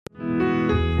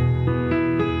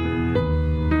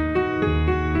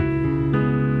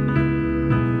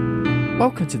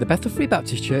Welcome to the Bethel Free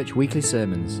Baptist Church weekly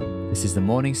sermons. This is the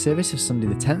morning service of Sunday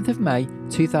the 10th of May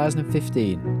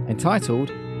 2015, entitled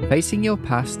Facing Your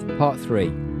Past Part 3,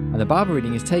 and the Bible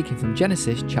reading is taken from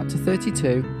Genesis chapter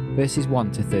 32, verses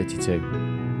 1 to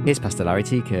 32. Here's Pastor Larry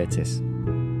T. Curtis.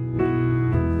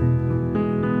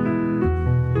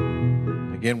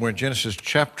 Again, we're in Genesis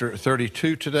chapter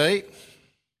 32 today.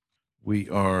 We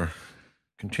are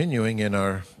continuing in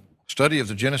our study of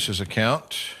the Genesis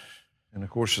account. And of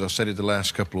course, as I said in the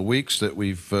last couple of weeks, that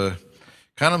we've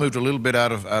kind of moved a little bit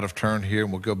out of turn here,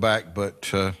 and we'll go back. But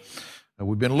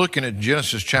we've been looking at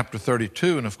Genesis chapter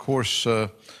 32, and of course,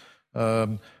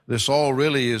 this all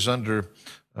really is under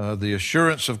the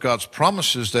assurance of God's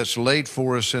promises that's laid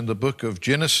for us in the book of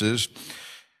Genesis.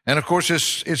 And of course,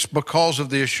 it's because of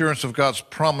the assurance of God's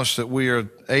promise that we are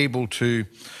able to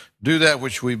do that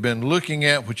which we've been looking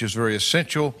at, which is very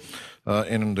essential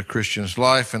in the Christian's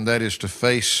life, and that is to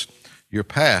face your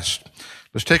past.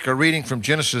 Let's take our reading from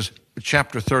Genesis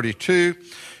chapter 32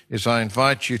 as I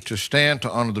invite you to stand to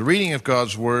honor the reading of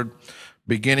God's word,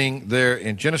 beginning there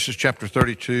in Genesis chapter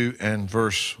 32 and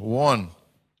verse 1.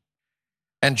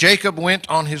 And Jacob went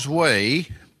on his way,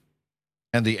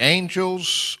 and the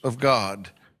angels of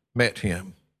God met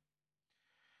him.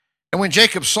 And when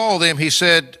Jacob saw them, he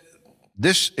said,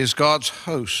 "This is God's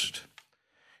host."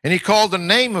 And he called the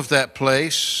name of that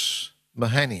place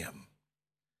Mahanaim.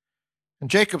 And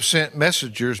Jacob sent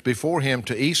messengers before him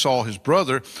to Esau his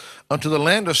brother unto the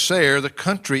land of Seir, the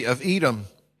country of Edom.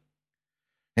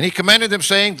 And he commanded them,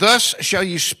 saying, "Thus shall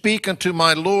you speak unto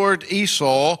my lord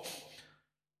Esau,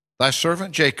 thy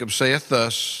servant Jacob saith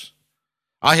thus,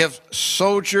 I have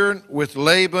sojourned with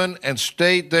Laban and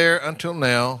stayed there until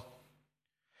now.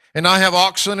 And I have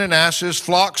oxen and asses,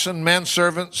 flocks and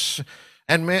menservants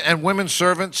and women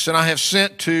servants, and I have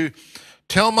sent to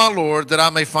tell my Lord that I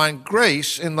may find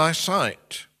grace in thy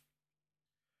sight."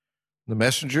 The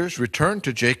messengers returned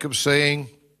to Jacob, saying,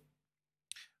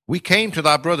 "We came to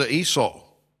thy brother Esau,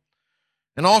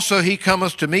 and also he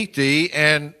cometh to meet thee,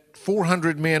 and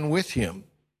 400 men with him."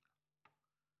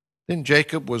 Then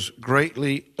Jacob was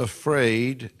greatly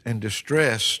afraid and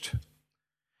distressed.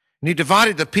 And he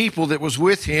divided the people that was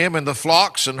with him, and the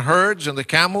flocks and herds and the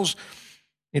camels,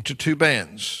 into two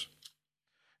bands,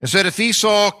 and said, "If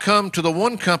Esau come to the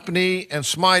one company and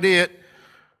smite it,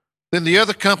 then the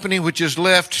other company which is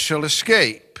left shall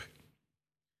escape."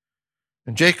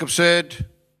 And Jacob said,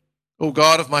 "O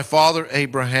God of my father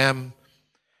Abraham,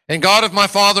 and God of my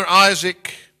father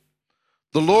Isaac,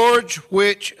 the Lord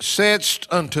which saidst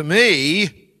unto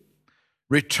me,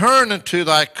 Return unto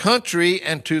thy country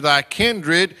and to thy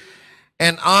kindred,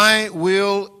 and I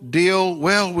will deal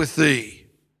well with thee.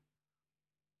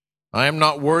 I am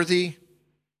not worthy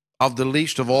of the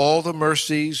least of all the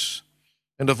mercies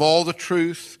and of all the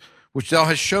truth which thou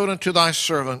hast shown unto thy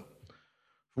servant.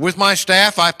 With my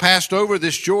staff I passed over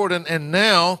this Jordan, and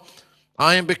now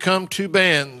I am become two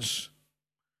bands.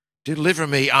 Deliver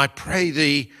me, I pray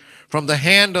thee, from the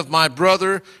hand of my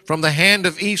brother, from the hand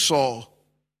of Esau.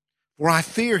 For I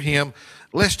fear him,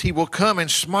 lest he will come and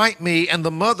smite me and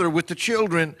the mother with the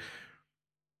children.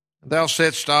 Thou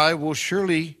saidst, I will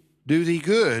surely do thee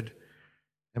good,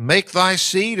 and make thy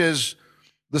seed as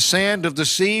the sand of the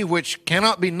sea, which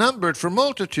cannot be numbered for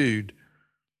multitude."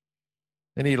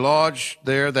 And he lodged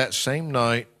there that same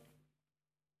night,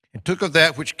 and took of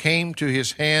that which came to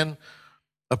his hand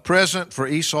a present for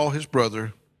Esau his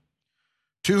brother,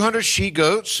 200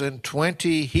 she-goats and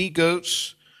 20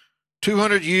 he-goats,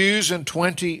 200 ewes and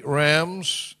 20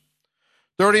 rams,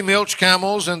 30 milch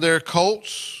camels and their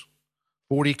colts,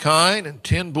 40 kine and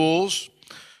 10 bulls,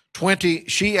 20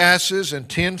 she-asses and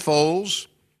 10 foals.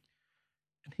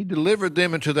 And he delivered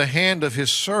them into the hand of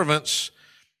his servants,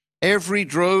 every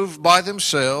drove by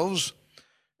themselves,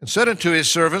 and said unto his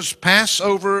servants, "Pass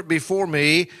over before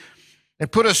me,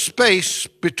 and put a space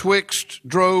betwixt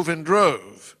drove and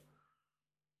drove."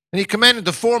 And he commanded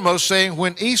the foremost, saying,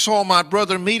 "When Esau my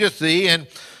brother meeteth thee, and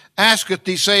asketh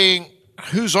thee, saying,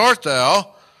 Whose art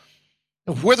thou?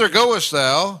 And whither goest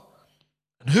thou?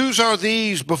 And whose are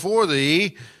these before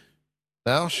thee?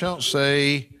 Thou shalt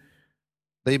say,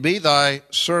 They be thy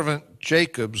servant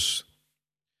Jacob's.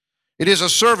 It is a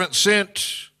servant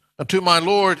sent unto my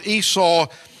lord Esau,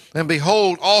 and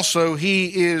behold, also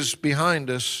he is behind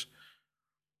us."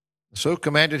 So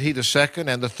commanded he the second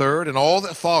and the third, and all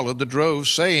that followed the drove,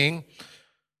 saying,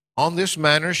 "On this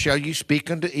manner shall ye speak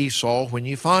unto Esau when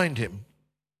ye find him.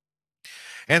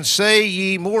 And say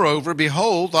ye moreover,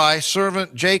 Behold, thy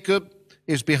servant Jacob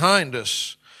is behind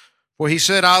us. For he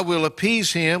said, I will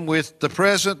appease him with the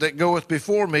present that goeth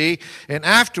before me, and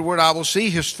afterward I will see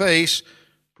his face,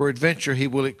 peradventure he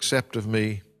will accept of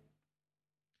me."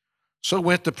 So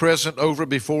went the present over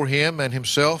before him, and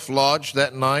himself lodged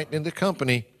that night in the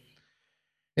company.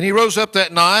 And he rose up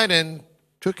that night and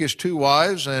took his 2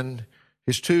 wives and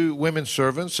his 2 women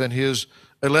servants and his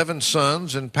 11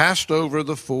 sons, and passed over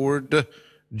the ford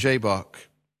Jabbok.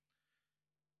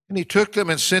 And he took them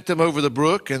and sent them over the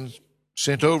brook, and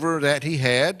sent over that he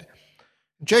had.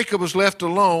 Jacob was left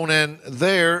alone, and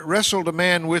there wrestled a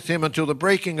man with him until the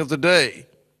breaking of the day.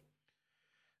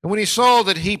 And when he saw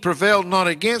that he prevailed not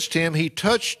against him, he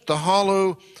touched the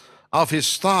hollow of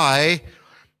his thigh,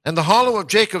 and the hollow of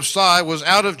Jacob's thigh was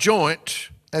out of joint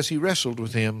as he wrestled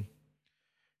with him.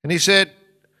 And he said,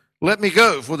 Let me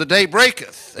go, for the day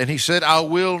breaketh. And he said, I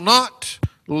will not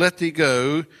let thee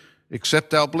go,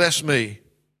 except thou bless me.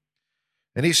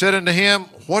 And he said unto him,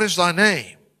 What is thy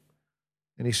name?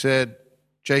 And he said,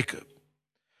 Jacob.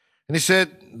 And he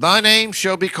said, Thy name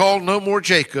shall be called no more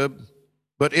Jacob,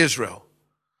 but Israel.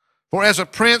 For as a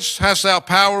prince hast thou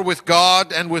power with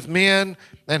God and with men,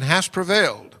 and hast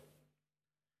prevailed.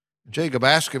 Jacob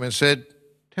asked him and said,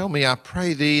 Tell me, I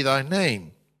pray thee, thy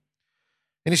name.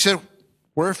 And he said,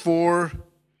 Wherefore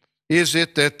is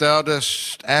it that thou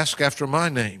dost ask after my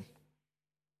name?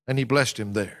 And he blessed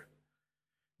him there.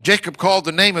 Jacob called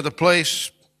the name of the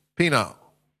place Peniel,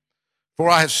 for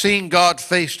I have seen God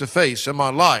face to face, and my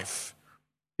life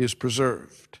is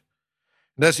preserved.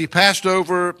 And as he passed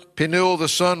over Peniel, the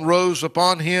sun rose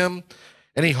upon him,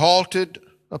 and he halted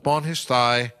upon his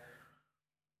thigh.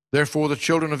 Therefore the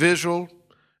children of Israel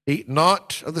eat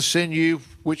not of the sinew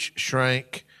which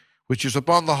shrank, which is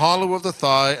upon the hollow of the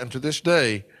thigh unto this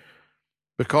day,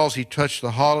 because he touched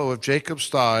the hollow of Jacob's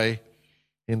thigh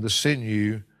in the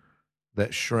sinew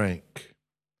that shrank.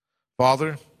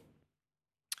 Father,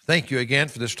 thank you again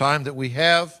for this time that we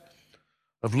have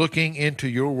of looking into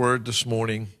your word this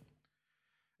morning.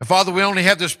 And Father, we only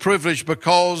have this privilege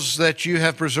because that you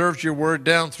have preserved your word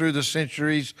down through the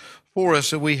centuries for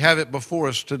us, and we have it before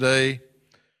us today.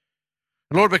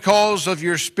 And Lord, because of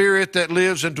your Spirit that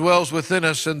lives and dwells within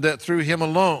us, and that through him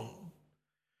alone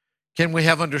can we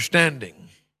have understanding.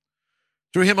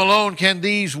 Through him alone can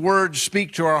these words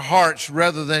speak to our hearts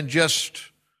rather than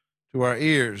just to our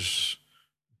ears,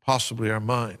 possibly our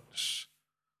minds.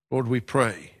 Lord, we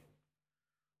pray.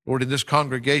 Lord, in this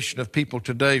congregation of people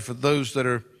today, for those that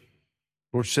are,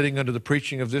 Lord, sitting under the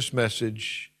preaching of this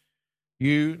message,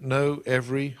 you know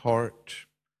every heart.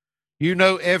 You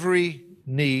know every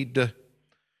need.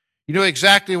 You know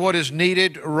exactly what is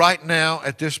needed right now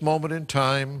at this moment in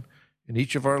time in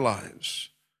each of our lives.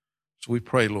 So we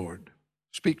pray, Lord,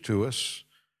 speak to us.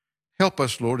 Help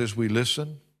us, Lord, as we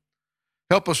listen.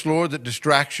 Help us, Lord, that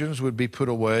distractions would be put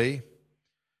away.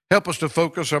 Help us to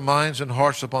focus our minds and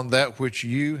hearts upon that which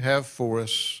you have for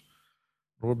us.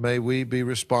 Lord, may we be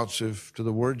responsive to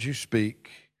the words you speak.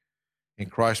 In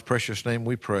Christ's precious name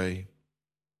we pray.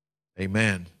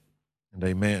 Amen and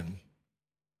amen.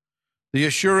 The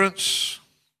assurance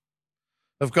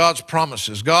of God's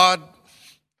promises. God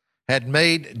had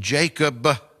made Jacob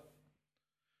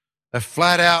a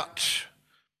flat-out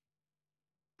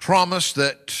promise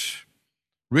that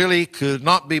really could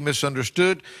not be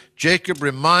misunderstood. Jacob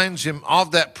reminds him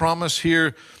of that promise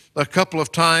here a couple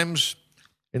of times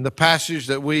in the passage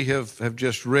that we have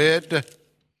just read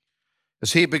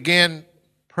as he began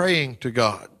praying to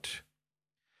God.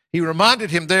 He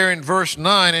reminded him there in verse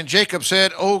 9, and Jacob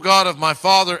said, O God of my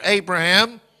father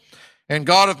Abraham, and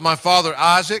God of my father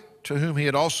Isaac, to whom he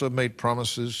had also made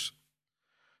promises,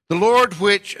 the Lord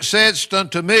which saidst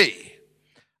unto me,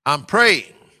 I'm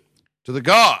praying to the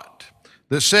God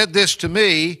that said this to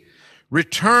me,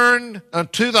 return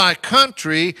unto thy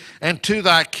country and to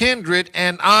thy kindred,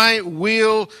 and I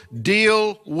will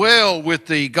deal well with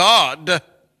thee. God,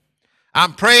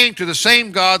 I'm praying to the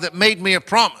same God that made me a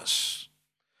promise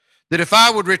that if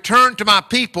I would return to my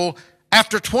people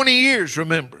after 20 years,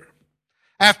 remember,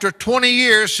 after 20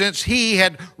 years since he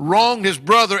had wronged his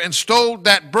brother and stole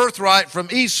that birthright from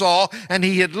Esau, and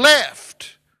he had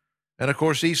left. And of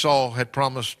course, Esau had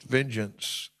promised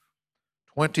vengeance.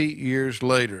 20 years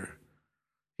later,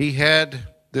 he had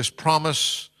this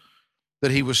promise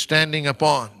that he was standing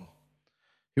upon.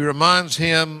 He reminds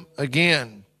him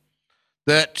again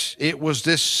that it was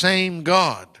this same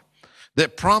God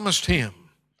that promised him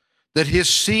that his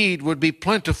seed would be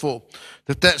plentiful,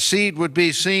 that seed would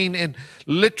be seen in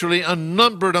literally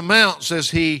unnumbered amounts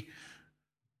as he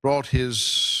brought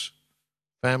his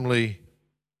family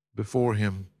before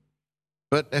him.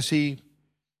 But as he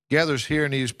gathers here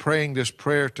and he's praying this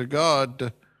prayer to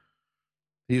God,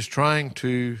 he's trying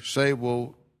to say,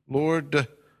 well, Lord,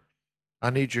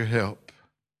 I need your help.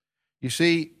 You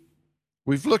see,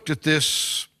 we've looked at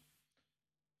this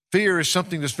Fear is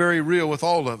something that's very real with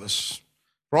all of us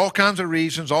for all kinds of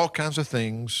reasons, all kinds of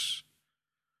things.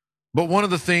 But one of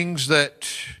the things that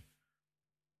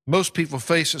most people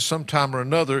face at some time or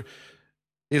another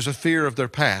is a fear of their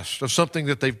past, of something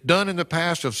that they've done in the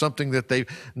past, of something that they've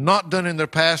not done in their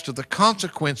past, of the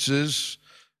consequences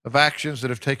of actions that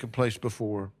have taken place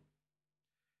before.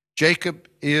 Jacob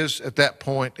is at that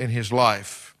point in his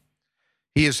life.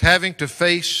 He is having to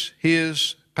face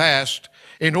his past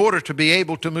in order to be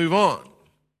able to move on.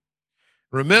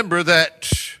 Remember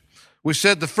that we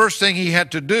said the first thing he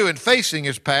had to do in facing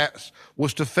his past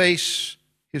was to face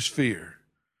his fear.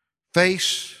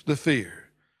 Face the fear.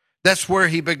 That's where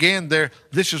he began there.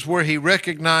 This is where he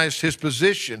recognized his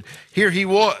position. Here he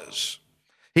was.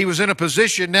 He was in a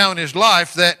position now in his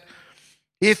life that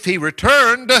if he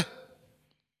returned,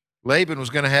 Laban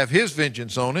was going to have his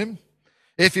vengeance on him.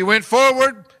 If he went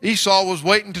forward, Esau was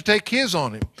waiting to take his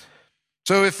on him.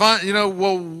 So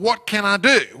what can I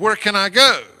do? Where can I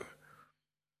go?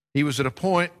 He was at a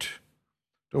point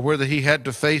to where he had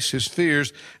to face his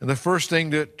fears. And the first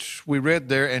thing that we read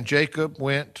there, and Jacob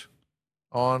went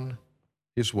on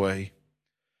his way.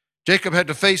 Jacob had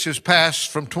to face his past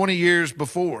from 20 years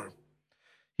before.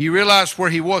 He realized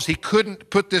where he was. He couldn't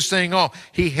put this thing off.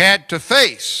 He had to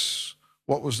face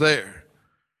what was there.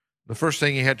 The first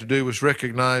thing he had to do was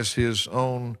recognize his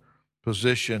own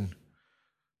position.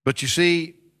 But you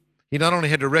see, he not only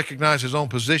had to recognize his own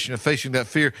position of facing that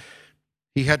fear,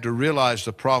 he had to realize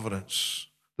the providence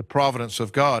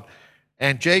of God.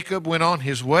 And Jacob went on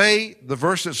his way, the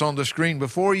verse that's on the screen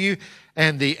before you,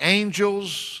 and the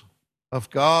angels of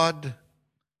God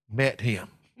met him.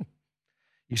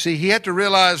 You see, he had to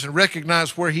realize and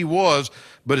recognize where he was,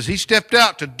 but as he stepped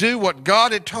out to do what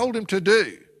God had told him to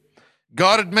do,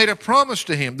 God had made a promise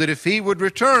to him that if he would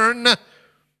return, that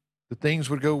things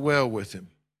would go well with him.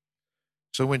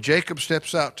 So when Jacob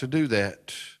steps out to do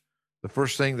that, the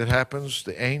first thing that happens,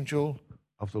 the angel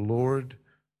of the Lord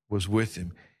was with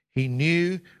him. He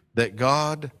knew that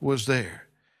God was there.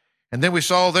 And then we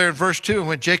saw there in verse 2, and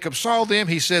when Jacob saw them,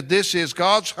 he said, this is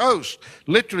God's host.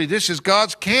 Literally, this is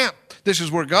God's camp. This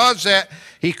is where God's at.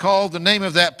 He called the name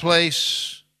of that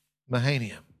place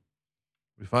Mahanaim.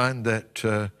 We find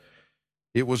that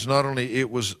it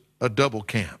was a double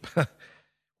camp.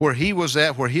 Where he was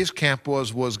at, where his camp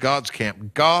was God's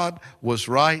camp. God was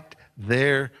right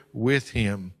there with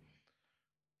him.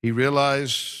 He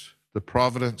realized the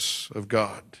providence of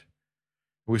God.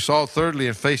 We saw thirdly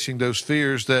in facing those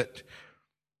fears that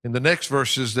in the next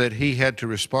verses that he had to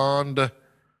respond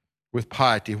with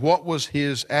piety. What was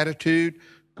his attitude?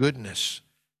 Goodness,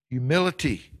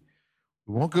 humility.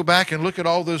 We won't go back and look at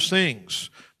all those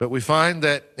things, but we find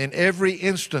that in every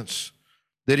instance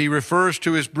that he refers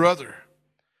to his brother,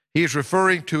 he is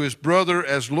referring to his brother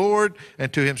as Lord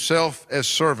and to himself as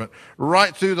servant.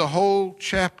 Right through the whole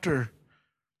chapter,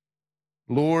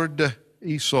 Lord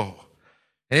Esau.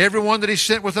 And everyone that he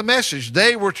sent with a message,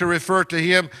 they were to refer to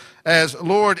him as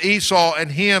Lord Esau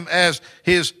and him as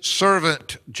his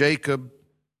servant Jacob.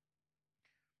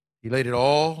 He laid it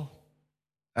all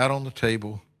out on the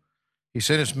table. He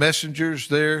sent his messengers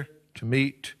there to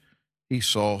meet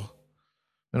Esau.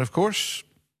 And of course,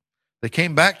 they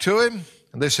came back to him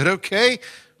and they said, okay,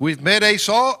 we've met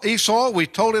Esau. We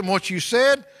told him what you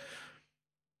said.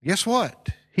 Guess what?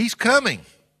 He's coming.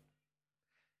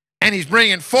 And he's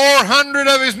bringing 400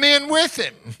 of his men with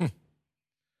him.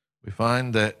 We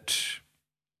find that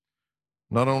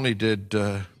not only did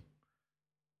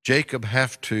Jacob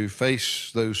have to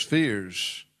face those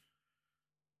fears,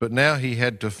 but now he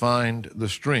had to find the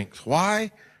strength.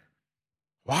 Why?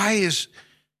 Why is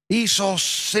Esau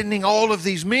sending all of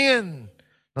these men?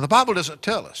 Now, the Bible doesn't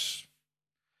tell us.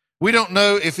 We don't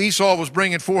know if Esau was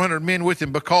bringing 400 men with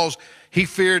him because he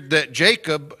feared that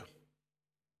Jacob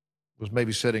was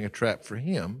maybe setting a trap for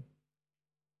him.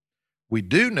 We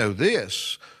do know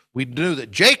this. We know that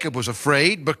Jacob was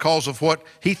afraid because of what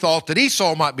he thought that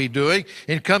Esau might be doing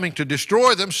in coming to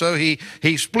destroy them. So he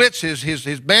splits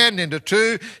his band into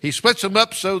two. He splits them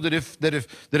up so that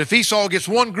if Esau gets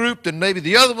one group, then maybe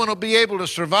the other one will be able to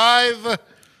survive.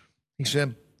 He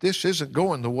said, this isn't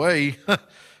going the way.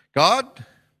 God,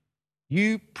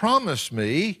 you promised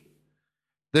me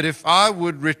that if I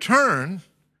would return,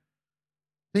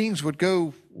 things would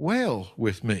go well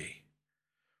with me.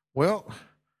 Well,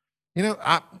 you know,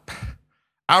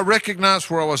 I recognized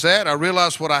where I was at. I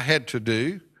realized what I had to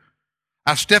do.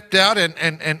 I stepped out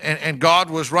and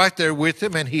God was right there with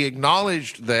him and he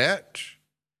acknowledged that.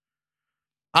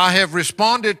 I have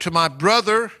responded to my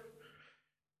brother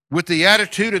with the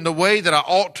attitude and the way that I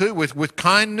ought to, with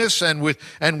kindness and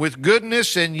with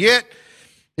goodness, and yet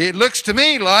It looks to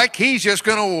me like he's just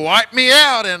going to wipe me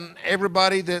out and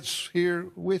everybody that's here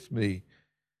with me.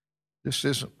 This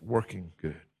isn't working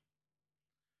good.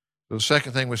 So the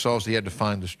second thing we saw is he had to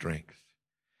find the strength.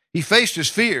 He faced his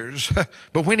fears,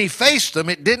 but when he faced them,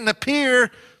 it didn't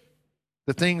appear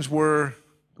that things were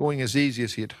going as easy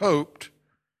as he had hoped.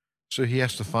 So he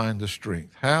has to find the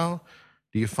strength. How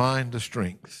do you find the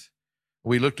strength?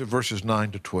 We looked at verses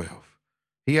 9 to 12.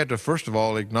 He had to, first of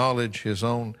all, acknowledge his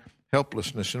own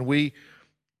helplessness. And we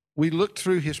looked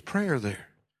through his prayer there.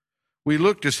 We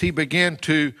looked as he began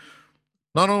to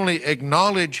not only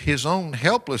acknowledge his own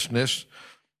helplessness,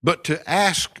 but to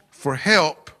ask for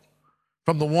help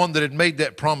from the one that had made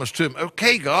that promise to him.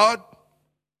 Okay, God,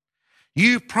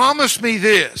 you promised me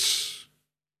this,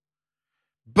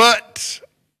 but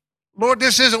Lord,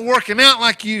 this isn't working out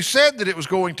like you said that it was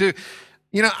going to.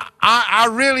 You know, I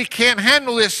really can't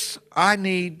handle this. I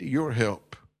need your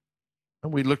help.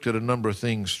 And we looked at a number of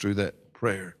things through that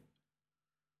prayer.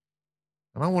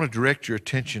 And I want to direct your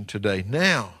attention today.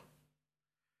 Now,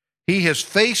 he has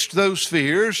faced those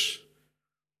fears,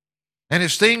 and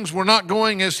as things were not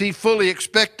going as he fully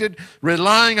expected,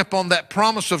 relying upon that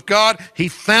promise of God, he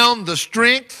found the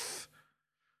strength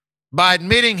by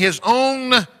admitting his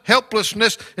own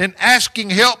helplessness and asking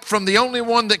help from the only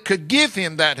one that could give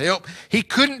him that help. He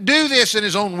couldn't do this in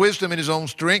his own wisdom and his own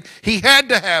strength. He had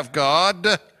to have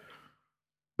God.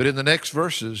 But in the next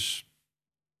verses,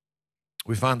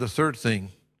 we find the third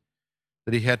thing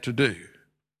that he had to do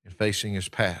in facing his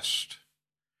past.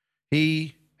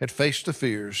 He had faced the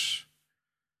fears.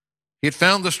 He had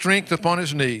found the strength upon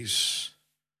his knees.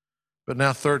 But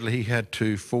now, thirdly, he had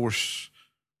to force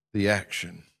the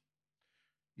action.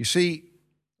 You see,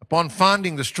 upon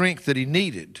finding the strength that he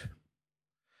needed,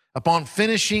 upon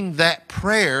finishing that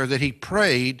prayer that he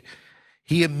prayed,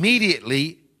 he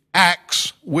immediately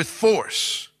acts with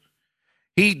force.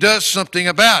 He does something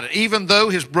about it. Even though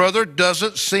his brother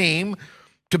doesn't seem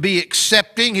to be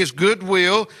accepting his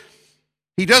goodwill,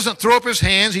 he doesn't throw up his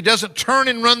hands. He doesn't turn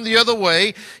and run the other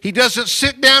way. He doesn't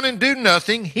sit down and do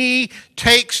nothing. He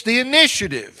takes the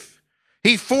initiative.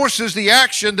 He forces the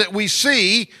action that we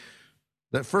see.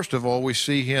 That first of all, we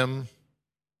see him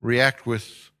react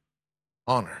with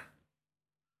honor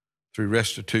through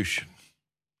restitution.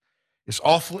 It's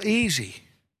awful easy.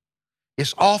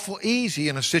 It's awful easy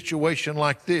in a situation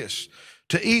like this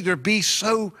to either be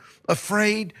so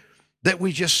afraid that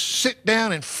we just sit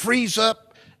down and freeze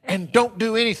up and don't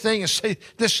do anything and say,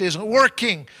 this isn't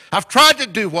working. I've tried to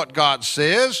do what God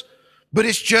says, but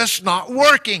it's just not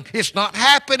working. It's not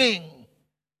happening.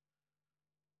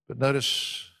 But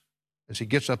notice, as he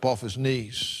gets up off his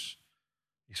knees,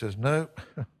 he says, no,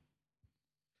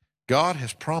 God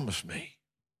has promised me.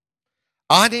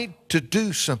 I need to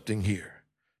do something here.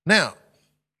 Now,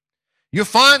 you'll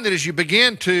find that as you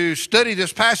begin to study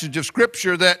this passage of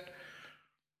Scripture that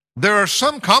there are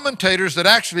some commentators that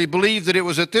actually believe that it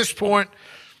was at this point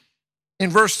in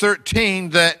verse 13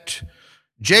 that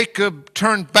Jacob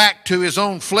turned back to his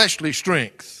own fleshly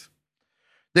strength,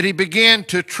 that he began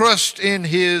to trust in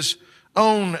his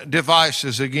own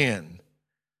devices again.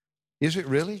 Is it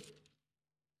really?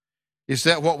 Is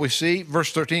that what we see?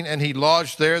 Verse 13, and he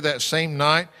lodged there that same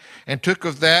night and took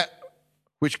of that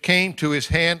which came to his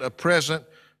hand a present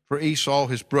for Esau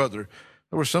his brother.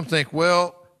 There were some think,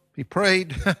 well, he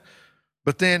prayed,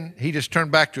 but then he just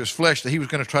turned back to his flesh that he was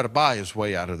going to try to buy his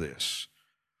way out of this.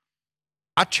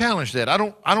 I challenge that. I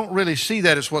don't really see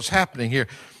that as what's happening here.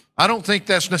 I don't think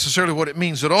that's necessarily what it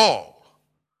means at all.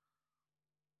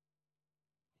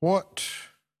 What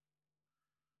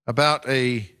about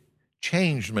a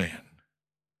changed man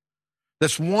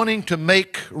that's wanting to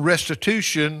make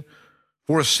restitution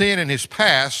for a sin in his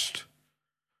past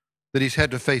that he's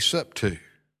had to face up to?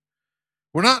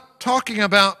 We're not talking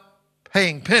about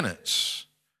paying penance.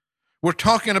 We're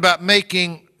talking about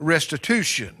making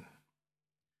restitution.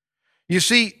 You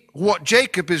see, what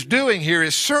Jacob is doing here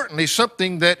is certainly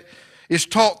something that is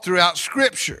taught throughout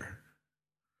Scripture.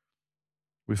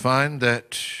 We find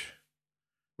that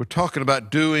we're talking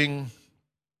about doing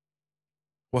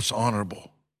what's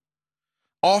honorable,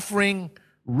 offering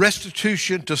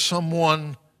restitution to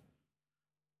someone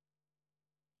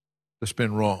that's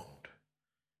been wronged.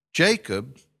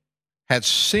 Jacob had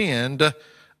sinned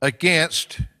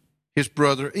against his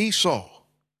brother Esau.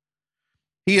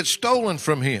 He had stolen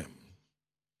from him.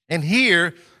 And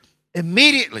here,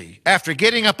 immediately after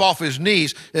getting up off his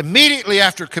knees, immediately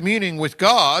after communing with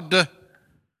God,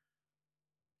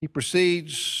 he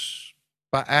proceeds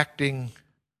by acting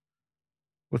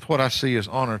with what I see as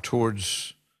honor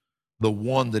towards the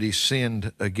one that he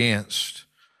sinned against,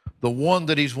 the one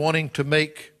that he's wanting to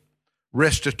make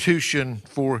restitution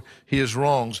for his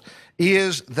wrongs.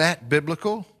 Is that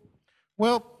biblical?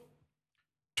 Well,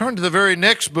 turn to the very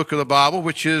next book of the Bible,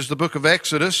 which is the book of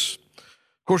Exodus.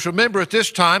 Of course, remember at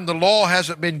this time, the law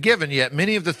hasn't been given yet.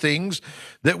 Many of the things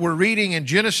that we're reading in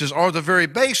Genesis are the very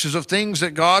basis of things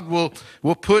that God will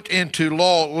put into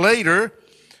law later.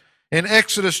 In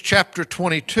Exodus chapter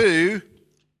 22,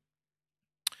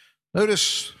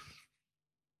 notice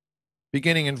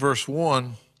beginning in verse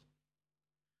 1,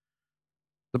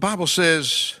 the Bible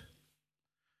says,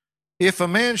 "If a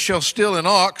man shall steal an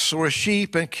ox or a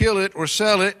sheep and kill it or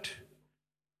sell it,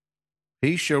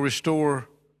 he shall restore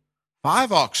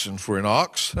 5 oxen for an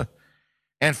ox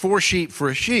and 4 sheep for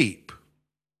a sheep.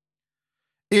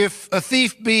 If a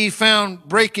thief be found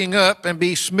breaking up and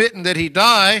be smitten that he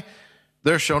die,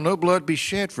 there shall no blood be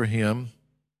shed for him.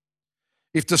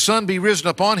 If the sun be risen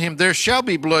upon him, there shall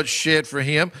be blood shed for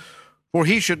him, for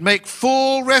he should make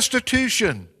full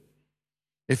restitution.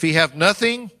 If he have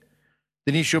nothing,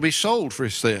 then he shall be sold for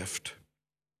his theft.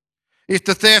 If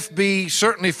the theft be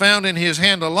certainly found in his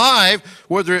hand alive,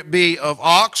 whether it be of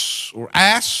ox or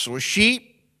ass or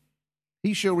sheep,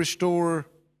 he shall restore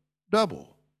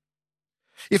double.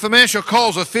 If a man shall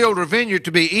cause a field or vineyard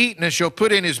to be eaten, and shall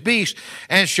put in his beast,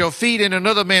 and shall feed in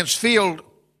another man's field,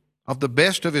 of the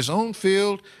best of his own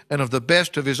field and of the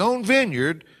best of his own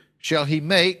vineyard shall he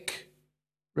make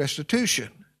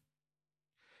restitution.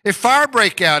 If fire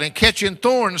break out and catch in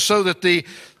thorns, so that the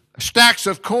stacks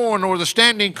of corn or the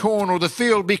standing corn or the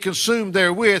field be consumed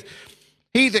therewith,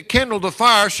 he that kindled the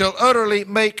fire shall utterly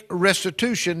make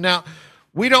restitution." Now,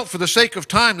 we don't, for the sake of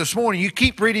time this morning, you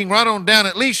keep reading right on down,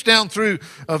 at least down through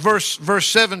verse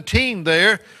 17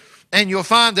 there, and you'll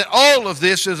find that all of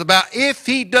this is about if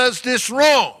he does this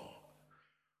wrong,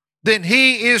 then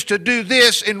he is to do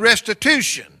this in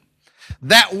restitution.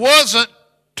 That wasn't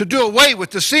to do away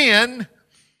with the sin.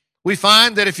 We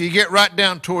find that if you get right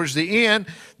down towards the end,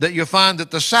 that you'll find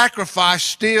that the sacrifice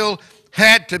still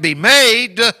had to be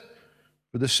made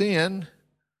for the sin,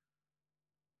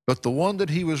 but the one that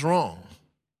he was wrong,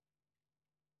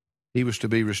 he was to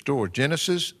be restored.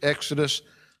 Genesis, Exodus,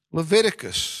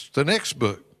 Leviticus, the next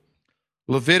book.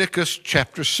 Leviticus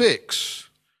chapter 6.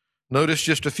 Notice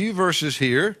just a few verses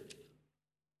here.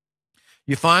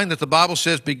 You find that the Bible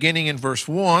says, beginning in verse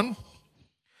 1,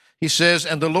 he says,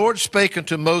 "And the Lord spake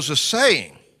unto Moses,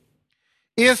 saying,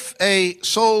 If a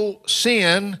soul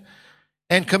sin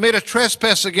and commit a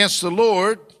trespass against the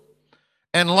Lord,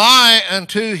 and lie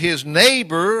unto his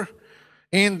neighbor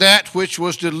in that which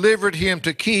was delivered him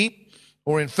to keep,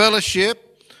 or in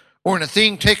fellowship, or in a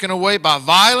thing taken away by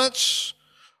violence,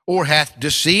 or hath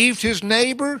deceived his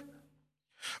neighbor,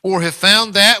 or have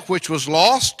found that which was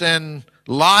lost, and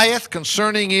lieth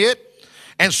concerning it,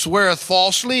 and sweareth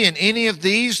falsely in any of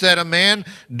these that a man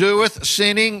doeth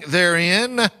sinning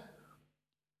therein,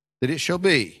 that it shall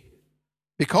be,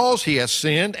 because he hath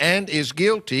sinned and is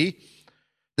guilty,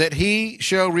 that he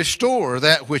shall restore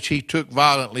that which he took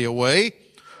violently away,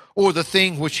 or the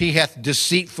thing which he hath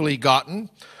deceitfully gotten,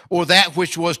 or that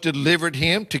which was delivered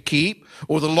him to keep,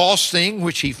 or the lost thing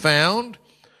which he found,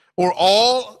 or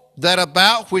all that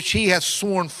about which he hath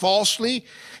sworn falsely.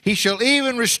 He shall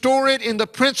even restore it in the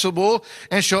principal,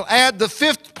 and shall add the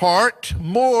 5th part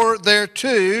more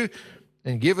thereto,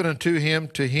 and give it unto him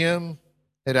to him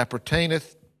that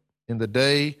appertaineth in the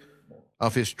day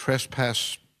of his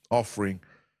trespass offering."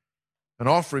 An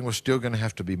offering was still going to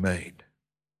have to be made.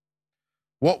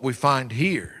 What we find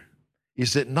here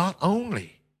is that not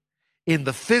only in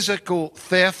the physical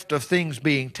theft of things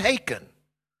being taken,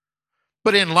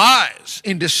 but in lies,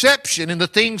 in deception, in the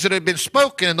things that had been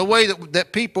spoken, in the way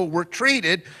that people were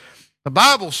treated, the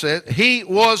Bible said he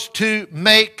was to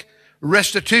make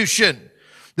restitution.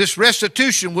 This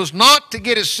restitution was not to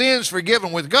get his sins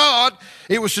forgiven with God.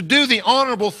 It was to do the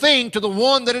honorable thing to the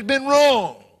one that had been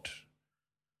wronged.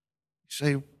 You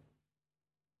say,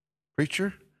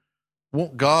 "Preacher,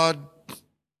 won't God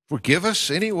forgive us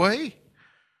anyway?"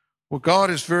 Well, God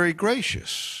is very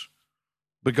gracious.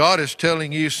 But God is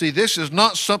telling you, see, this is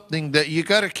not something that you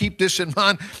got to keep this in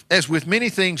mind. As with many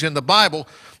things in the Bible,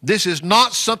 this is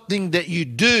not something that you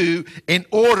do in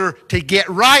order to get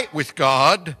right with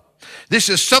God. This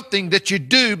is something that you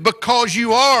do because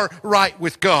you are right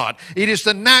with God. It is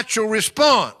the natural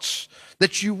response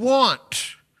that you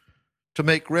want to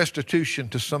make restitution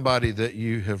to somebody that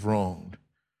you have wronged.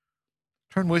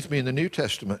 Turn with me in the New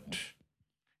Testament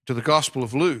to the Gospel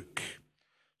of Luke.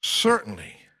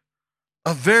 Certainly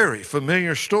a very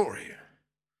familiar story.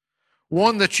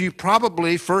 One that you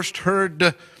probably first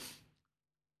heard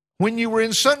when you were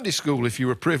in Sunday school, if you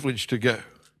were privileged to go.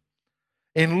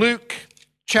 In Luke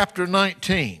chapter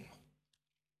 19,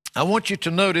 I want you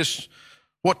to notice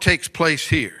what takes place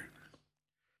here.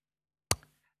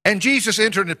 And Jesus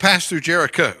entered and passed through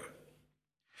Jericho.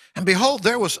 And behold,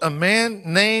 there was a man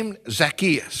named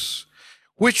Zacchaeus,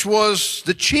 which was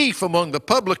the chief among the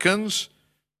publicans,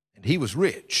 and he was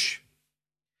rich.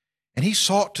 And he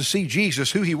sought to see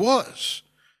Jesus, who he was,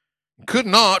 and could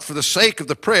not for the sake of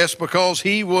the press, because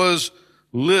he was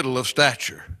little of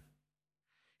stature.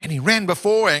 And he ran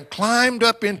before and climbed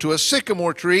up into a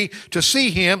sycamore tree to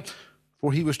see him,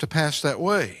 for he was to pass that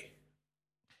way.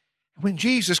 When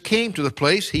Jesus came to the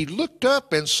place, he looked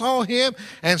up and saw him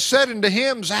and said unto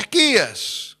him,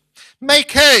 Zacchaeus,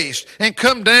 make haste and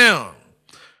come down,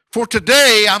 for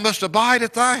today I must abide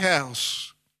at thy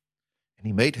house. And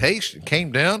he made haste and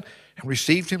came down and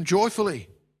received him joyfully.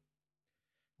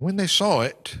 When they saw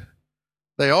it,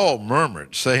 they all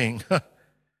murmured, saying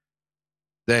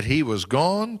that he was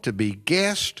gone to be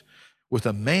guest with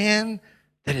a man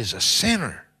that is a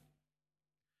sinner.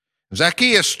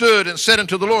 Zacchaeus stood and said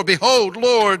unto the Lord, Behold,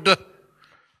 Lord,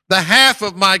 the half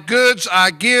of my goods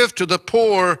I give to the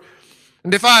poor,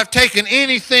 and if I have taken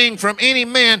anything from any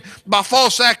man by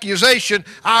false accusation,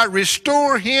 I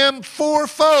restore him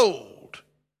fourfold.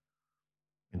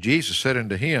 And Jesus said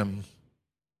unto him,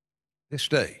 This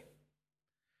day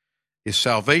is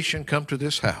salvation come to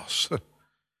this house,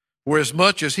 for as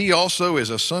much as he also is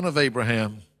a son of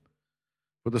Abraham,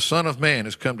 for the Son of Man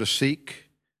is come to seek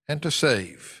and to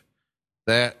save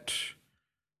that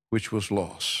which was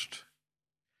lost.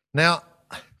 Now,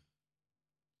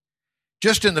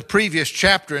 just in the previous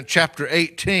chapter, in chapter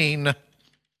 18,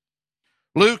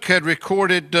 Luke had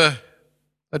recorded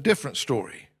a different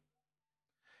story.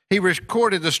 He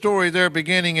recorded the story there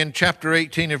beginning in chapter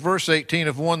 18 and verse 18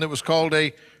 of one that was called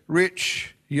a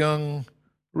rich young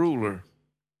ruler.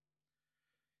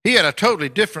 He had a totally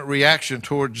different reaction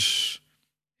towards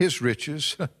his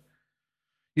riches.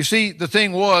 You see, the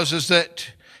thing is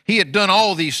that he had done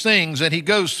all these things, and he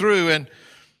goes through and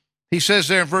he says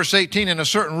there in verse 18, and a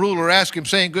certain ruler asked him,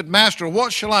 saying, Good master,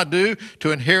 what shall I do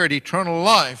to inherit eternal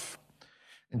life?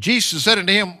 And Jesus said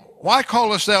unto him, Why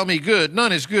callest thou me good?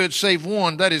 None is good save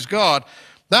one, that is God.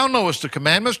 Thou knowest the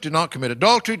commandments, do not commit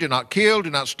adultery, do not kill, do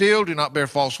not steal, do not bear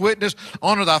false witness,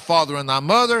 honor thy father and thy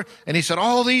mother. And he said,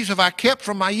 All these have I kept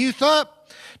from my youth up.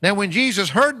 Now when Jesus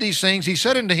heard these things, he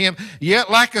said unto him,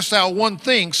 Yet lackest thou one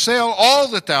thing, sell all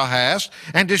that thou hast,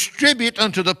 and distribute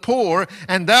unto the poor,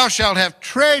 and thou shalt have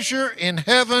treasure in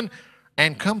heaven,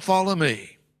 and come follow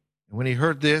me. And when he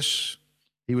heard this,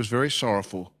 he was very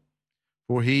sorrowful,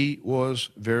 for he was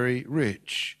very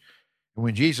rich. And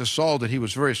when Jesus saw that he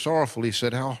was very sorrowful, he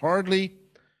said, How hardly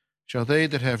shall they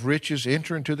that have riches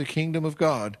enter into the kingdom of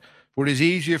God? For it is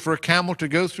easier for a camel to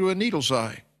go through a needle's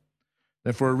eye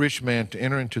than for a rich man to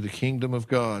enter into the kingdom of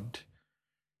God.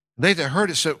 They that heard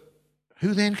it said,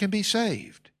 Who then can be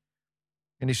saved?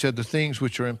 And he said, The things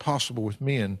which are impossible with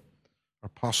men are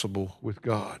possible with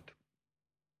God.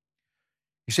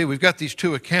 You see, we've got these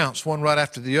two accounts, one right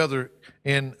after the other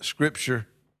in Scripture.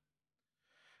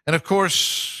 And of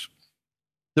course,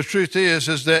 the truth is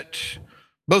that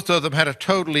both of them had a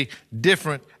totally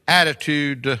different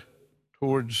attitude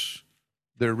towards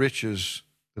their riches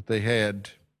that they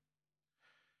had.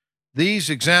 These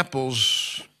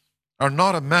examples are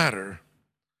not a matter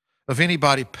of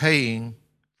anybody paying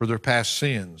for their past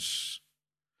sins.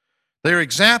 They're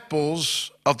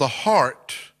examples of the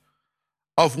heart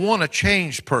of one a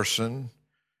changed person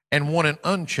and one an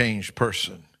unchanged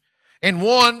person. And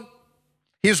one,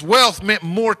 his wealth meant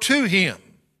more to him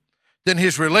than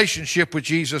his relationship with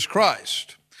Jesus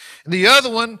Christ. And the other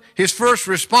one, his first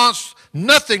response,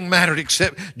 nothing mattered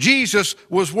except Jesus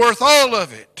was worth all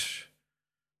of it.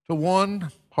 To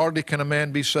one, hardly can a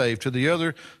man be saved. To the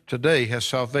other, today has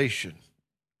salvation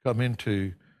come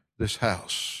into this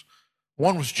house.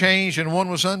 One was changed and one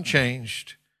was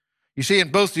unchanged. You see, in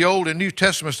both the Old and New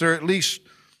Testaments, there are at least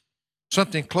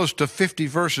something close to 50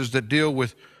 verses that deal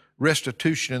with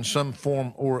restitution in some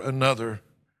form or another.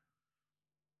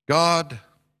 God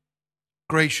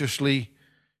graciously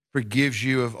forgives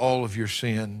you of all of your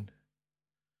sin.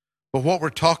 But what we're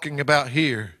talking about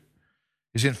here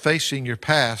is in facing your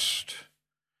past,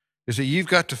 is that you've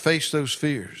got to face those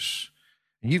fears.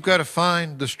 And you've got to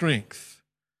find the strength,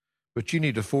 but you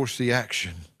need to force the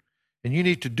action. And you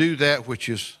need to do that which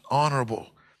is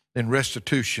honorable in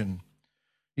restitution.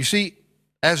 You see,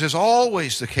 as is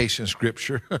always the case in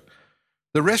Scripture,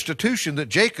 the restitution that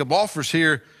Jacob offers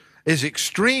here is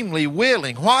extremely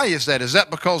willing. Why is that? Is that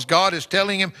because God is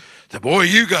telling him, boy,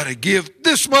 you got to give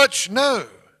this much? No.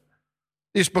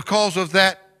 It's because of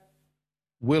that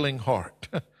willing heart.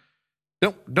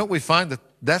 Don't we find that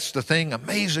that's the thing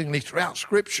amazingly throughout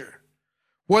Scripture?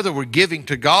 whether we're giving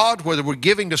to God, whether we're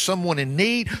giving to someone in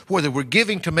need, whether we're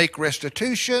giving to make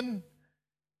restitution.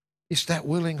 It's that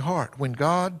willing heart. When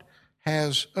God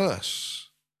has us,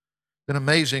 then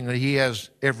amazingly, He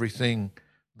has everything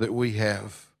that we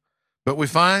have. But we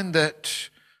find that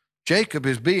Jacob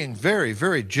is being very,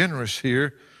 very generous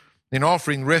here in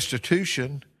offering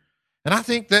restitution. And I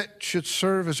think that should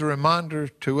serve as a reminder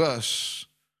to us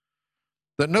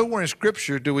that nowhere in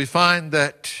Scripture do we find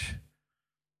that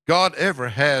God ever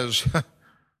has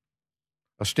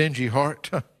a stingy heart.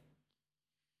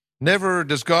 Never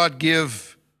does God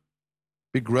give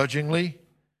begrudgingly.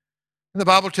 And the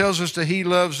Bible tells us that He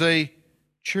loves a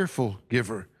cheerful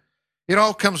giver. It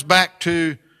all comes back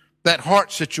to that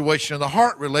heart situation and the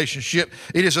heart relationship.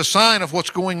 It is a sign of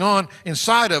what's going on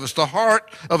inside of us. The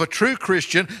heart of a true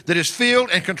Christian that is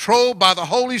filled and controlled by the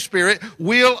Holy Spirit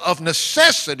will of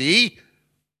necessity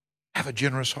have a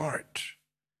generous heart.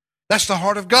 That's the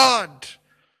heart of God.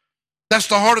 That's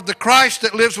the heart of the Christ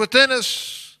that lives within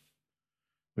us.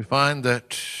 We find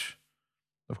that,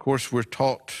 of course, we're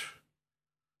taught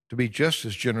to be just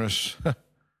as generous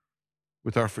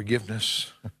with our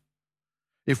forgiveness.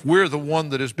 If we're the one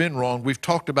that has been wronged, we've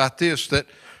talked about this, that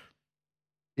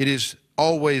it is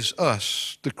always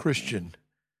us, the Christian,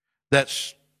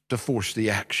 that's to force the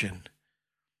action.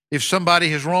 If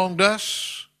somebody has wronged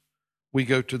us, we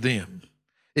go to them.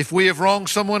 If we have wronged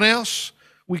someone else,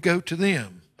 we go to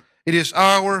them. It is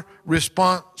our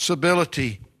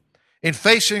responsibility in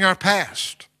facing our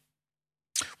past.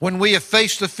 When we have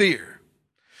faced the fear,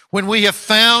 when we have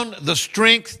found the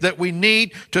strength that we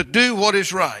need to do what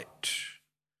is right,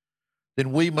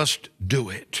 then we must do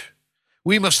it.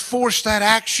 We must force that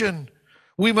action.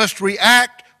 We must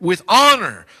react with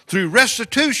honor through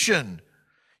restitution.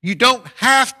 You don't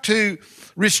have to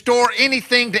restore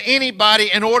anything to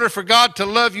anybody in order for God to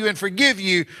love you and forgive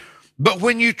you. But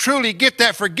when you truly get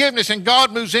that forgiveness and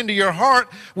God moves into your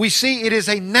heart, we see it is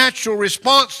a natural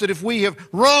response that if we have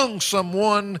wronged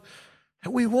someone,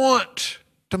 we want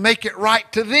to make it right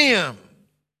to them.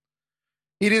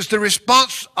 It is the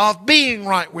response of being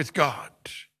right with God.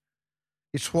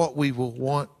 It's what we will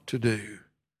want to do.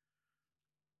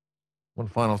 One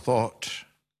final thought.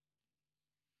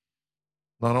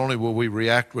 Not only will we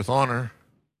react with honor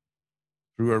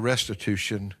through our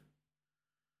restitution,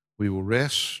 we will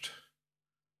rest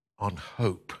on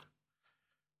hope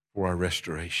for our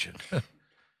restoration.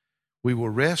 We will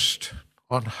rest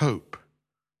on hope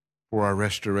for our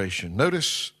restoration.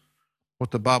 Notice what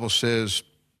the Bible says.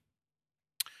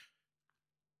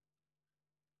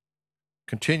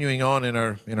 Continuing on in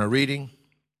our reading,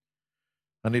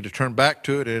 I need to turn back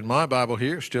to it in my Bible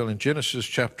here, still in Genesis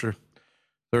chapter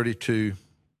 32.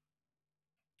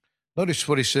 Notice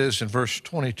what he says in verse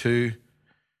 22.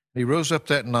 He rose up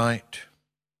that night,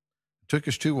 took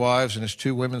his 2 wives and his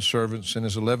 2 women servants and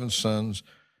his 11 sons,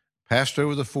 passed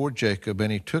over the ford Jacob,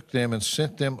 and he took them and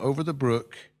sent them over the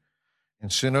brook,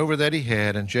 and sent over that he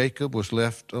had, and Jacob was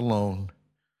left alone.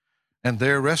 And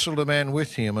there wrestled a man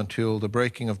with him until the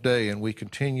breaking of day. And we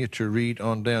continue to read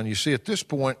on down. You see, at this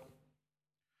point,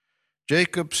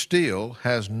 Jacob still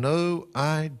has no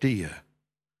idea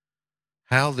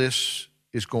how this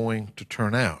is going to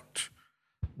turn out.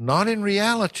 Not in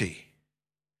reality.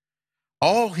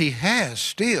 All he has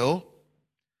still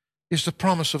is the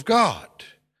promise of God.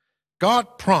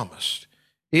 God promised,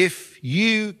 if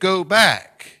you go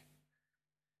back,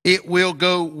 it will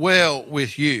go well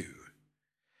with you.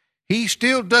 He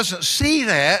still doesn't see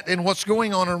that in what's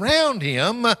going on around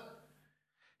him.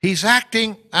 He's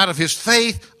acting out of his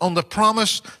faith on the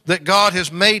promise that God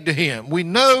has made to him. We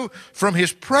know from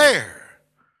his prayer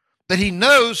that he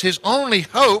knows his only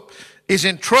hope is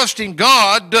in trusting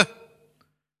God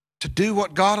to do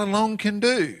what God alone can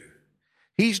do.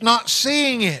 He's not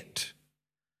seeing it.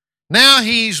 Now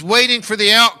he's waiting for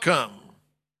the outcome.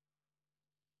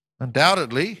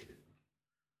 Undoubtedly,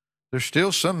 there's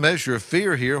still some measure of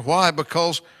fear here. Why?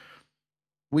 Because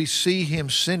we see him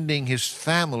sending his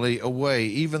family away,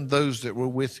 even those that were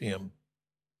with him,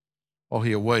 while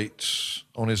he awaits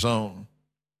on his own.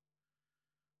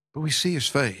 But we see his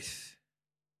faith.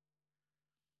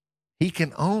 He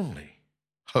can only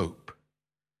hope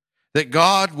that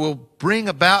God will bring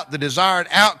about the desired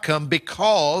outcome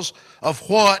because of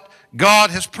what God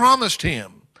has promised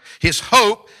him. His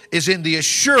hope is in the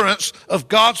assurance of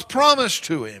God's promise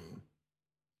to him.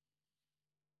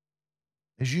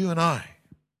 As you and I.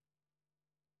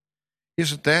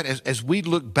 Isn't that? As we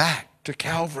look back to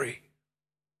Calvary,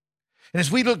 and as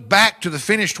we look back to the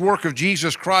finished work of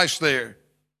Jesus Christ there,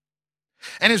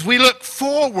 and as we look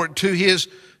forward to his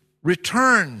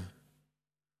return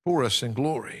for us in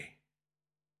glory,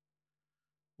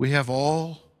 we have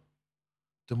all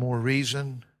the more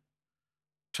reason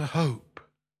to hope.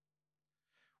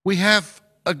 We have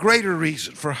a greater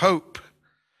reason for hope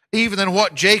even than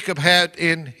what Jacob had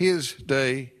in his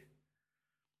day.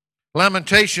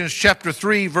 Lamentations chapter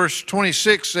 3 verse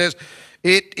 26 says,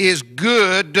 "It is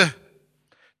good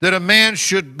that a man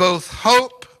should both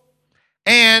hope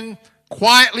and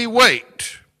quietly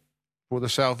wait for the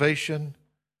salvation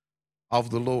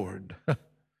of the Lord."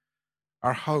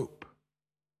 Our hope,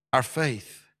 our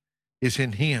faith is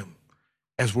in Him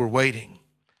as we're waiting.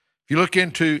 If you look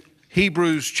into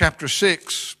Hebrews chapter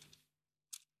 6,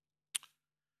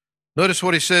 notice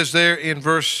what he says there in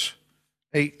verse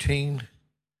 18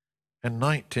 and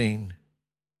 19.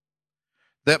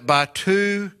 That by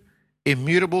two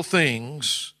immutable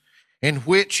things in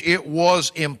which it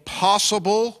was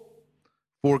impossible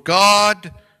for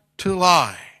God to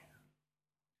lie,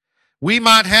 we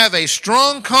might have a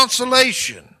strong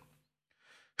consolation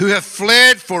who have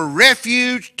fled for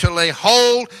refuge to lay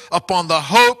hold upon the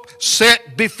hope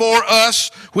set before us,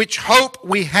 which hope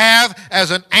we have as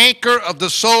an anchor of the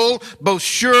soul, both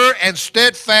sure and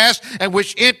steadfast, and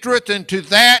which entereth into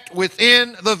that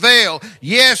within the veil.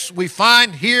 Yes, we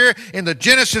find here in the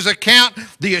Genesis account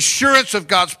the assurance of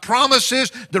God's promises,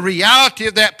 the reality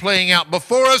of that playing out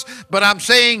before us. But I'm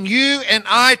saying you and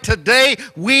I today,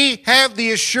 we have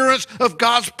the assurance of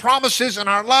God's promises in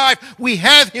our life. We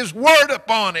have His word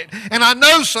upon it. And I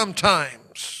know sometimes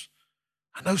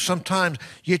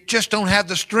you just don't have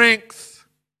the strength.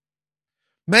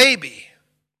 Maybe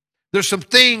there's some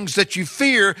things that you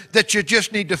fear that you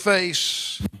just need to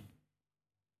face.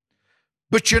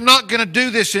 But you're not going to do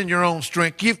this in your own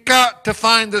strength. You've got to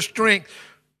find the strength,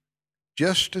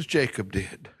 just as Jacob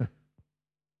did.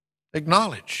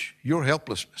 Acknowledge your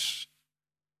helplessness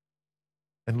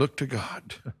and look to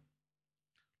God.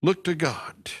 Look to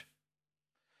God.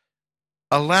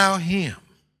 Allow Him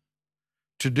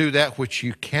to do that which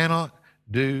you cannot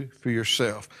do for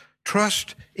yourself.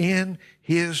 Trust in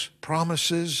His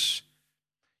promises.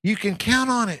 You can count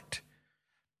on it.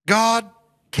 God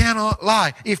cannot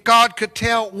lie. If God could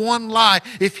tell one lie,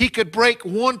 if He could break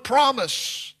one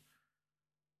promise,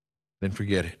 then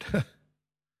forget it.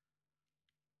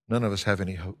 None of us have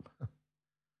any hope.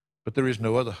 But there is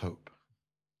no other hope.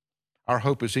 Our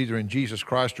hope is either in Jesus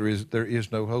Christ or there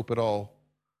is no hope at all.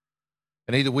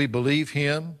 And either we believe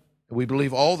Him, and we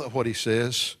believe all that what He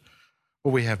says,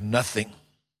 or we have nothing.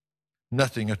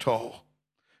 Nothing at all.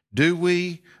 Do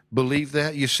we believe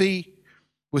that? You see,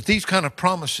 with these kind of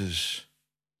promises,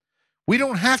 we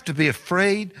don't have to be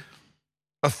afraid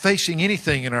of facing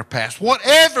anything in our past.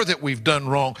 Whatever that we've done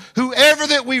wrong, whoever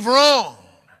that we've wronged,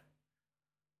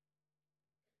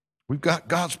 we've got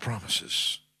God's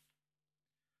promises.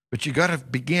 But you got to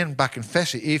begin by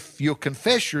confessing. If you'll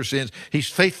confess your sins, He's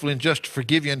faithful and just to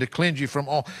forgive you and to cleanse you from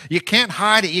all. You can't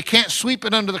hide it. You can't sweep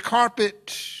it under the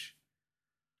carpet.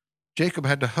 Jacob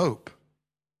had to hope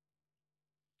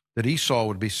that Esau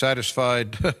would be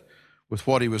satisfied with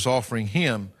what he was offering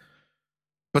him.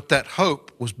 But that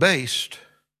hope was based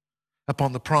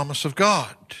upon the promise of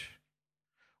God.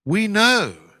 We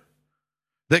know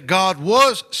that God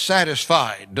was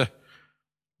satisfied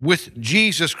with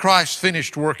Jesus Christ's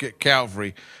finished work at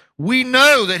Calvary. We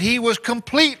know that He was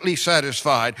completely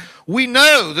satisfied. We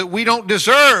know that we don't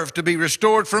deserve to be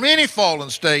restored from any fallen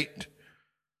state,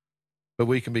 but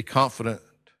we can be confident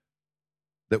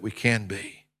that we can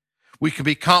be. We can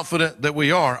be confident that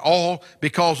we are, all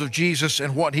because of Jesus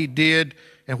and what He did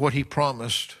and what He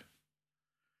promised.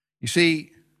 You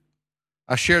see,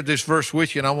 I shared this verse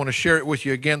with you, and I want to share it with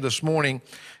you again this morning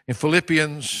in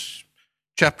Philippians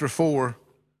chapter 4.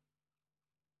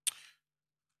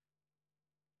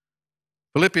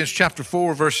 Philippians chapter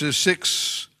 4, verses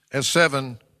 6 and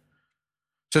 7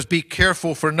 says, "Be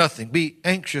careful for nothing. Be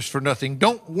anxious for nothing.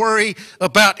 Don't worry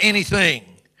about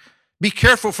anything. Be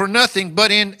careful for nothing,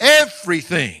 but in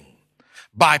everything,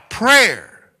 by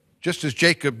prayer," just as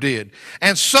Jacob did,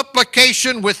 "and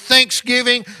supplication with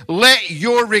thanksgiving, let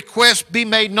your requests be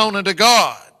made known unto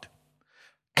God.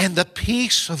 And the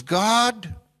peace of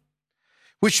God,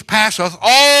 which passeth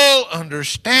all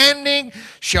understanding,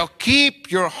 shall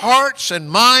keep your hearts and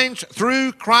minds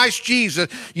through Christ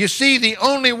Jesus." You see, the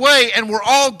only way, and we're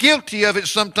all guilty of it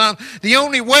sometimes, the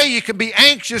only way you can be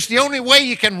anxious, the only way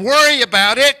you can worry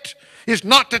about it is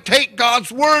not to take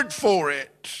God's word for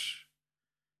it.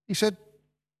 He said,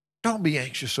 don't be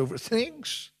anxious over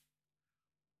things.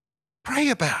 Pray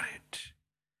about it.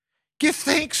 Give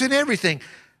thanks in everything.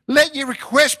 Let your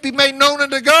requests be made known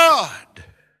unto God.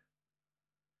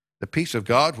 The peace of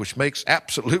God, which makes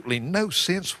absolutely no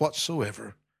sense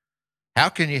whatsoever, How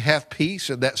can you have peace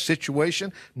in that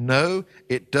situation? No,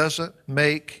 it doesn't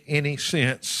make any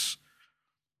sense.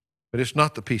 But it's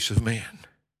not the peace of man.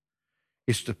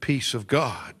 It's the peace of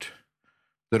God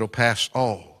that'll pass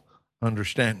all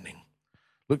understanding.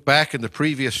 Look back in the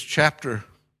previous chapter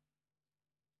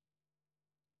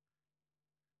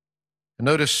and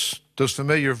notice those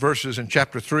familiar verses in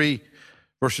chapter 3,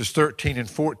 verses 13 and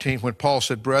 14, when Paul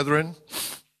said, "Brethren,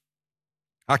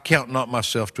 I count not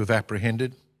myself to have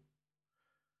apprehended,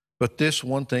 but this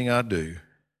one thing I do,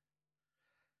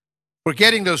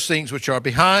 forgetting those things which are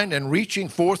behind and reaching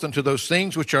forth unto those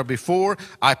things which are before,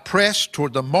 I press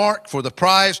toward the mark for the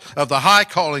prize of the high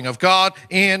calling of God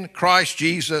in Christ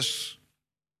Jesus."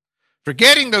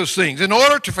 Forgetting those things. In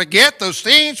order to forget those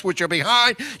things which are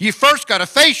behind, you first got to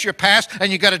face your past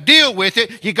and you got to deal with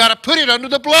it. You got to put it under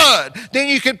the blood. Then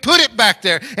you can put it back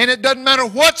there. And it doesn't matter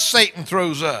what Satan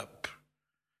throws up.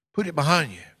 Put it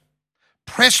behind you.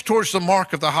 Press towards the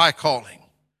mark of the high calling.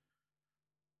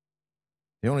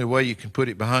 The only way you can put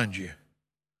it behind you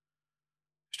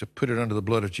is to put it under the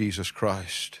blood of Jesus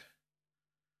Christ.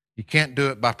 You can't do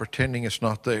it by pretending it's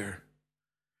not there.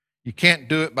 You can't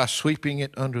do it by sweeping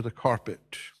it under the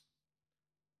carpet.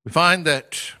 We find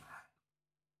that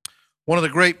one of the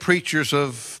great preachers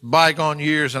of bygone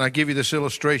years, and I give you this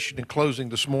illustration in closing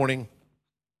this morning,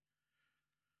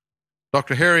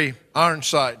 Dr. Harry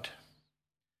Ironside,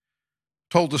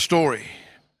 told the story.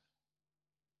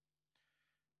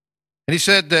 And he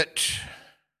said that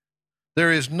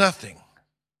there is nothing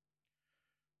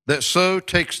that so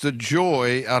takes the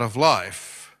joy out of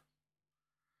life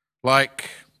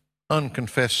like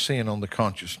unconfessed sin on the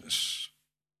consciousness.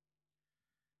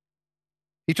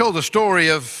 He told the story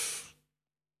of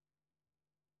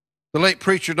the late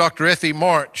preacher, Dr. F.E.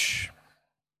 March,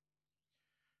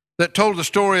 that told the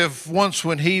story of once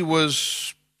when he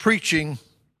was preaching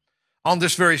on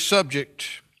this very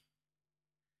subject.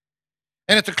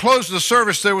 And at the close of the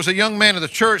service, there was a young man of the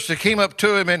church that came up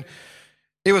to him, and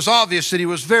it was obvious that he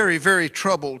was very, very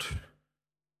troubled. And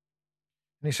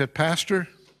he said, "Pastor,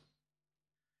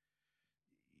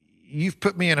 you've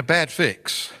put me in a bad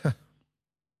fix."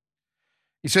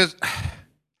 He says,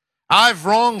 "I've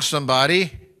wronged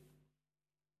somebody,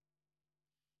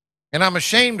 and I'm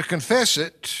ashamed to confess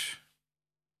it,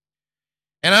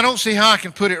 and I don't see how I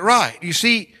can put it right. You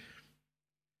see,"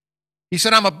 he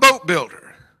said, "I'm a boat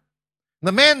builder.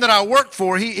 The man that I work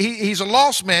for, he's a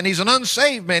lost man. He's an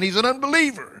unsaved man. He's an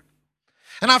unbeliever.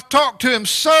 And I've talked to him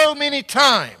so many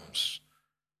times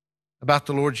about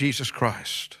the Lord Jesus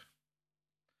Christ.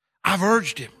 I've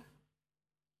urged him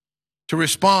to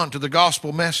respond to the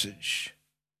gospel message,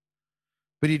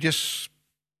 but he just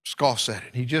scoffs at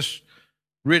it. He just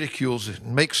ridicules it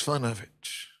and makes fun of it.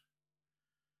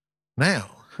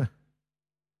 Now,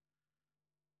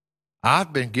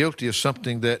 I've been guilty of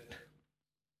something that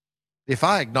if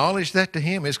I acknowledge that to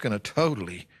him, it's going to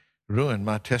totally ruin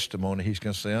my testimony. He's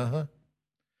going to say,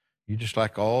 you're just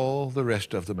like all the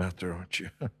rest of them out there, aren't you?"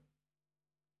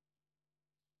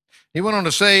 He went on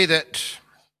to say that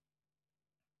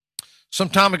some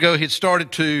time ago he'd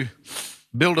started to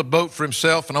build a boat for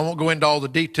himself, and I won't go into all the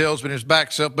details, but in his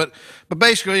back self, but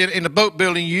basically in the boat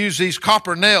building, you use these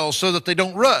copper nails so that they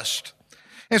don't rust.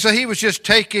 And so he was just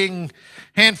taking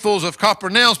handfuls of copper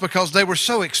nails because they were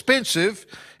so expensive,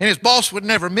 and his boss would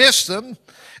never miss them,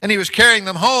 and he was carrying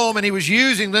them home, and he was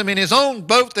using them in his own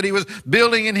boat that he was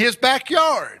building in his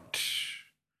backyard.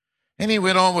 And he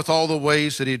went on with all the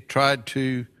ways that he'd tried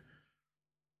to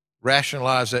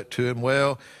rationalize that to him.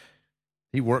 Well,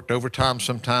 he worked overtime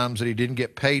sometimes that he didn't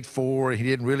get paid for. He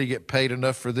didn't really get paid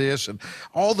enough for this. And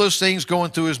all those things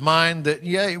going through his mind that,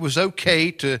 yeah, it was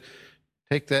okay to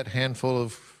take that handful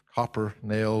of copper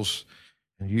nails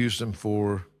and use them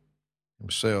for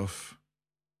himself.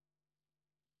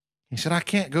 He said, "I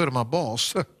can't go to my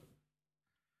boss.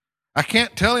 I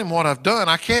can't tell him what I've done.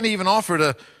 I can't even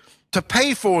offer to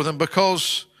pay for them,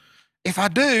 because if I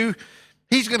do,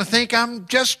 he's going to think I'm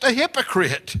just a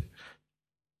hypocrite."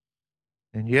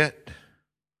 And yet,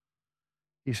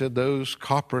 he said, those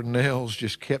copper nails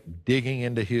just kept digging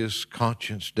into his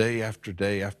conscience day after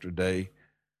day after day.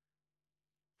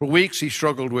 For weeks he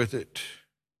struggled with it.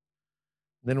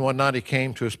 Then one night he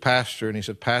came to his pastor and he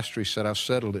said, "Pastor," he said, "I've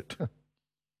settled it." He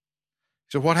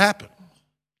said, "What happened?"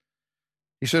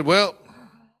 He said, "Well,"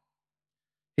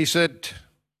 he said,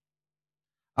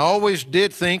 "I always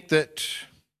did think that,"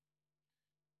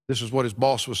 this is what his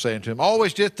boss was saying to him, "I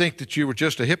always did think that you were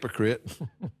just a hypocrite."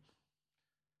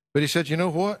 But he said, "You know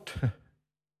what?"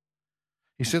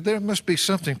 He said, "There must be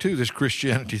something to this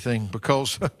Christianity thing,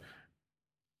 because,"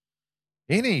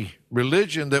 Any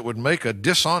religion that would make a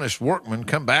dishonest workman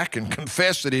come back and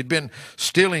confess that he'd been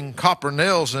stealing copper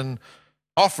nails and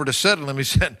offer to settle him, he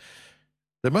said,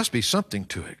 there must be something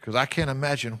to it, because I can't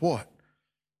imagine what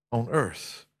on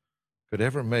earth could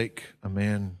ever make a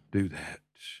man do that.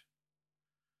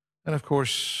 And of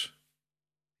course,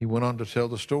 he went on to tell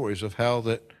the stories of how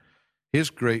that his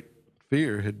great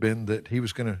fear had been that he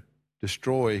was going to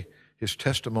destroy his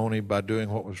testimony by doing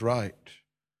what was right,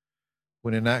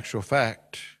 when in actual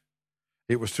fact,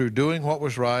 it was through doing what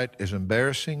was right, as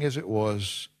embarrassing as it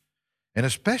was, and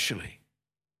especially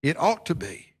it ought to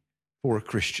be for a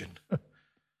Christian.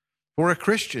 For a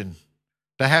Christian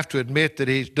to have to admit that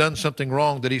he's done something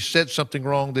wrong, that he said something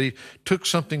wrong, that he took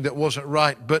something that wasn't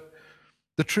right. But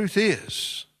the truth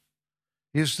is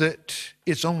that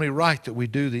it's only right that we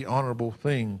do the honorable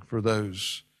thing for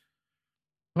those.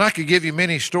 And I could give you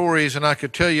many stories, and I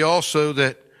could tell you also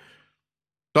that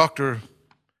Dr.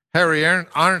 Harry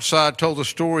Ironside told the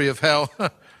story of how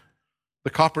the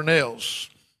copper nails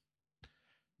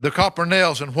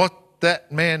and what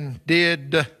that man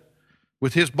did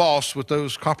with his boss with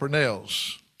those copper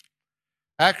nails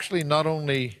actually not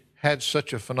only had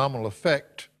such a phenomenal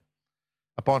effect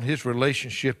upon his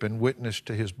relationship and witness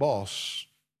to his boss,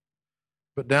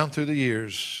 but down through the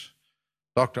years,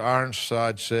 Dr.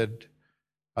 Ironside said,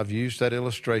 I've used that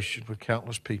illustration with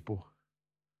countless people.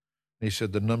 And he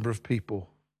said the number of people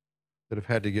that have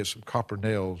had to get some copper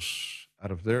nails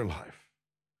out of their life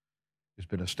has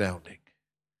been astounding.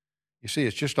 You see,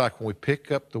 it's just like when we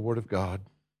pick up the Word of God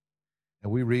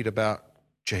and we read about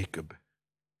Jacob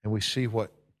and we see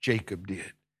what Jacob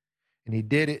did. And he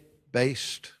did it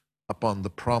based upon the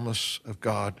promise of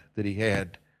God that he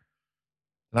had.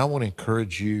 And I want to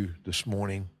encourage you this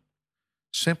morning,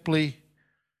 simply,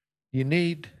 you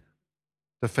need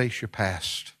to face your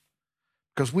past,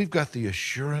 because we've got the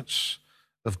assurance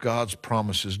of God's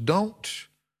promises. Don't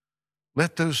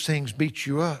let those things beat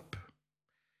you up.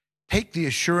 Take the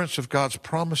assurance of God's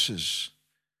promises.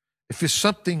 If it's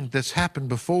something that's happened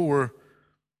before,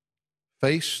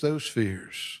 face those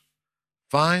fears.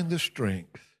 Find the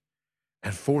strength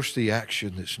and force the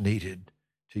action that's needed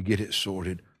to get it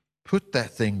sorted. Put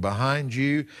that thing behind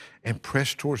you and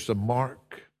press towards the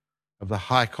mark of the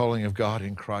high calling of God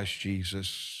in Christ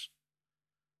Jesus.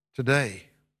 Today,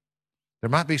 there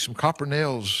might be some copper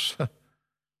nails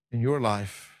in your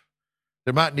life.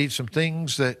 There might need some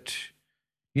things that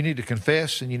you need to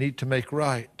confess and you need to make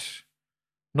right.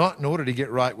 Not in order to get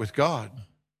right with God,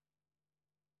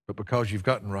 but because you've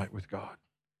gotten right with God.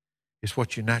 It's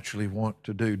what you naturally want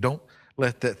to do. Don't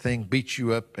let that thing beat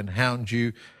you up and hound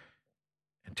you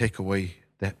and take away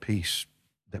that peace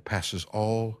that passes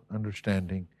all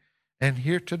understanding. And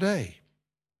here today,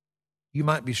 you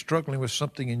might be struggling with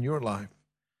something in your life.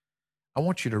 I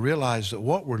want you to realize that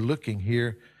what we're looking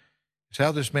here is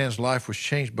how this man's life was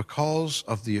changed because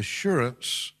of the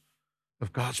assurance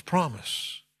of God's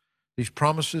promise. These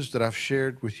promises that I've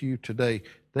shared with you today,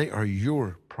 they are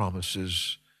your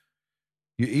promises.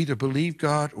 You either believe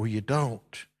God or you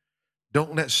don't.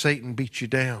 Don't let Satan beat you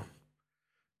down.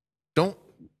 Don't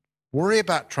worry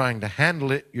about trying to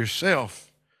handle it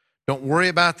yourself. Don't worry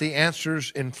about the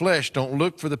answers in flesh. Don't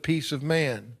look for the peace of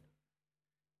man.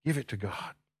 Give it to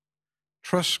God.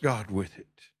 Trust God with it.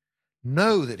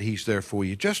 Know that he's there for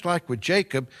you. Just like with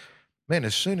Jacob, man,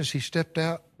 as soon as he stepped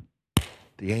out,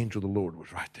 the angel of the Lord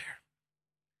was right there.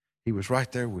 He was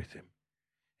right there with him.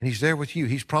 And he's there with you.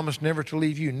 He's promised never to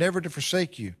leave you, never to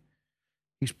forsake you.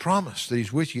 He's promised that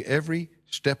he's with you every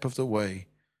step of the way.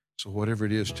 So whatever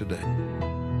it is today,